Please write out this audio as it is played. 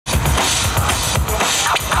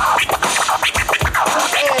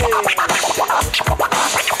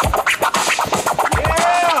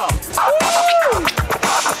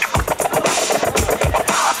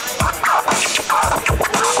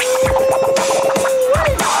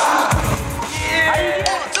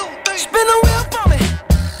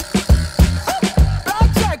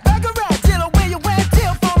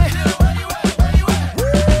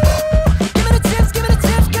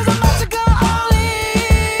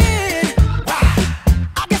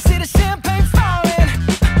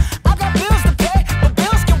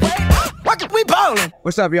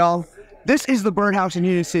What's up, y'all? This is the Birdhouse in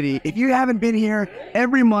Union City. If you haven't been here,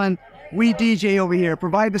 every month we DJ over here,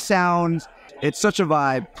 provide the sounds. It's such a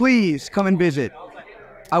vibe. Please come and visit.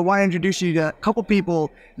 I want to introduce you to a couple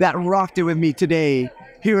people that rocked it with me today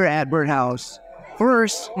here at Birdhouse.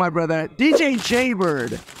 First, my brother, DJ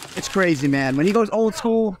J-Bird. It's crazy, man. When he goes old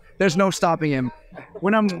school, there's no stopping him.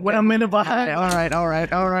 When I'm in a vibe. All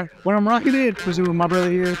right. When I'm rocking it, with my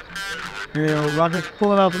brother here, you know, rocking,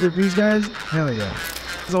 pulling out with these guys. Hell yeah.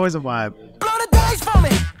 It's always a vibe. Blow the dice for me.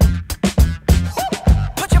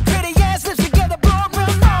 Put your pretty ass lips together, blow a real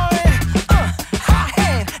noise. Hot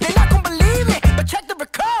hand, they're not gonna believe it, but check the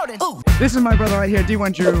recording. This is my brother right here,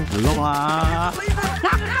 D1 Drew.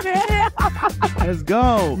 Let's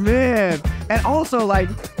go, man. And also, like,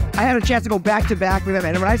 I had a chance to go back to back with him.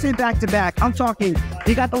 And when I say back to back, I'm talking,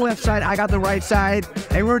 he got the left side, I got the right side,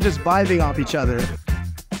 and we're just vibing off each other.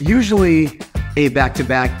 Usually, a back to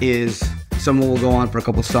back is someone will go on for a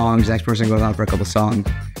couple songs, the next person goes on for a couple songs.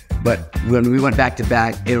 But when we went back to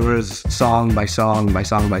back, it was song by song by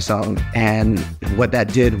song by song. And what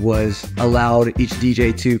that did was allowed each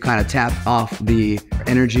DJ to kind of tap off the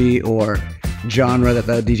energy or genre that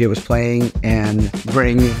the DJ was playing and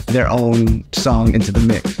bring their own song into the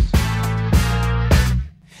mix.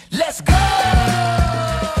 Let's go!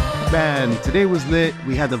 Man, today was lit.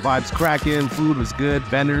 We had the vibes cracking. Food was good.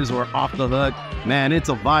 Vendors were off the hook. Man, it's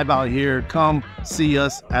a vibe out here. Come see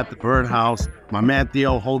us at the Birdhouse. My man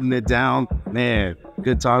Theo holding it down. Man,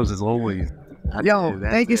 good times as always. Yo,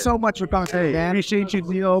 thank you so much for coming, man. Appreciate you,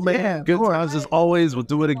 Theo, man. Yeah, good times as always. We'll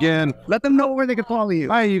do it again. Let them know where they can follow you.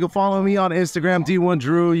 Hi, you can follow me on Instagram, D1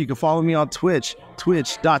 Drew. You can follow me on Twitch,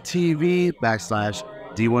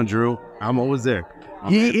 twitch.tv/D1 Drew. I'm always there.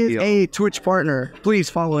 He is a Twitch partner. Please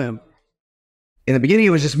follow him. In the beginning, it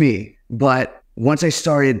was just me. But once I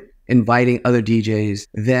started inviting other DJs,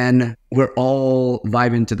 then we're all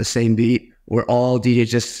vibing to the same beat. We're all DJs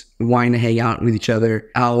just wanting to hang out with each other.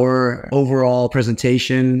 Our overall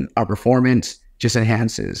presentation, our performance just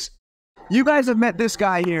enhances. You guys have met this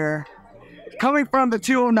guy here. Coming from the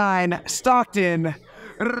 209, Stockton,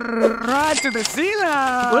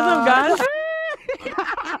 Rodzilla. What's up, guys?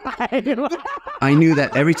 I knew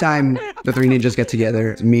that every time the three ninjas get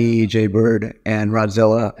together, me, J-Bird, and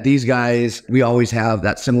Rodzilla, these guys, we always have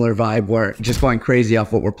that similar vibe where just going crazy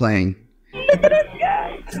off what we're playing.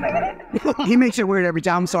 He makes it weird every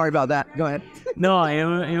time. I'm sorry about that. Go ahead. No,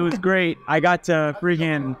 it was great. I got to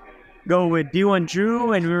freaking go with D1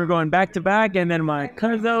 Drew, and we were going back to back, and then my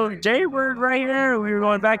cousin J-Bird right here, we were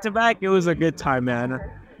going back to back. It was a good time, man.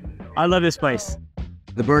 I love this place.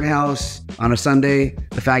 The Birdhouse on a Sunday,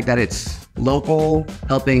 the fact that it's local,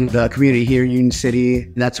 helping the community here in Union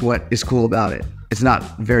City, that's what is cool about it. It's not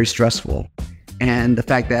very stressful. And the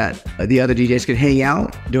fact that the other DJs can hang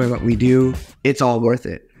out doing what we do, it's all worth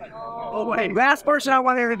it. Oh wait, last person I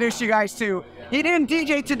want to introduce you guys to. He didn't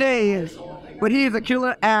DJ today, but he is a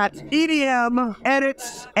killer at EDM,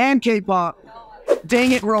 edits, and K-pop.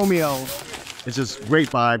 Dang it, Romeo. It's just great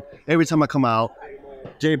vibe. Every time I come out,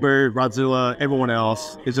 J-Bird, Rodzilla, everyone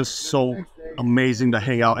else, it's just so amazing to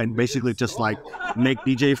hang out and basically just like make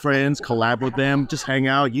DJ friends, collab with them, just hang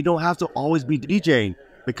out. You don't have to always be DJing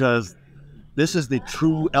because this is the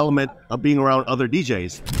true element of being around other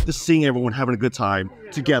DJs. Just seeing everyone having a good time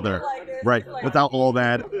together, right? Without all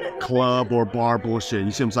that club or bar bullshit.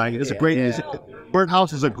 You see what I'm saying? It's a great,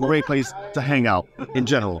 Birdhouse is a great place to hang out in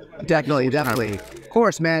general. Definitely. Of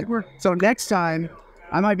course, man. So next time,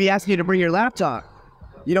 I might be asking you to bring your laptop.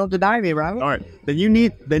 You don't deny me, right? All right. Then you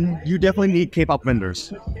definitely need K-pop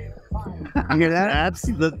vendors. You hear that? That's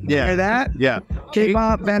the, yeah. You hear that? Yeah.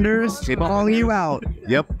 K-pop vendors calling you out.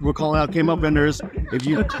 Yep, we're calling out K-pop vendors. If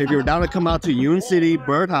you're down to come out to Union City,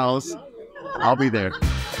 Birdhouse, I'll be there.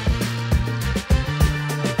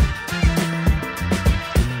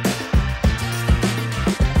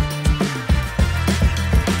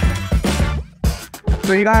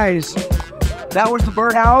 So you guys, that was the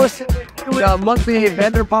Birdhouse, the monthly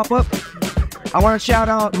vendor pop-up. I want to shout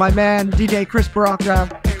out my man, DJ Chris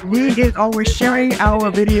Baraka. He is always sharing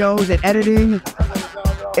our videos and editing.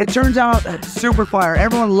 It turns out super fire.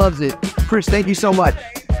 Everyone loves it. Chris, thank you so much.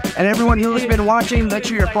 And everyone who's been watching, make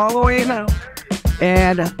sure you're following.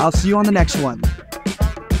 And I'll see you on the next one.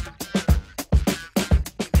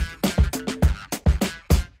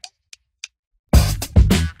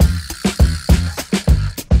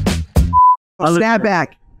 Snap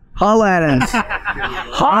back. Holla at us.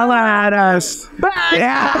 Holla at us.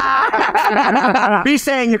 Yeah. Be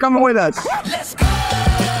saying you're coming with us. Let's go.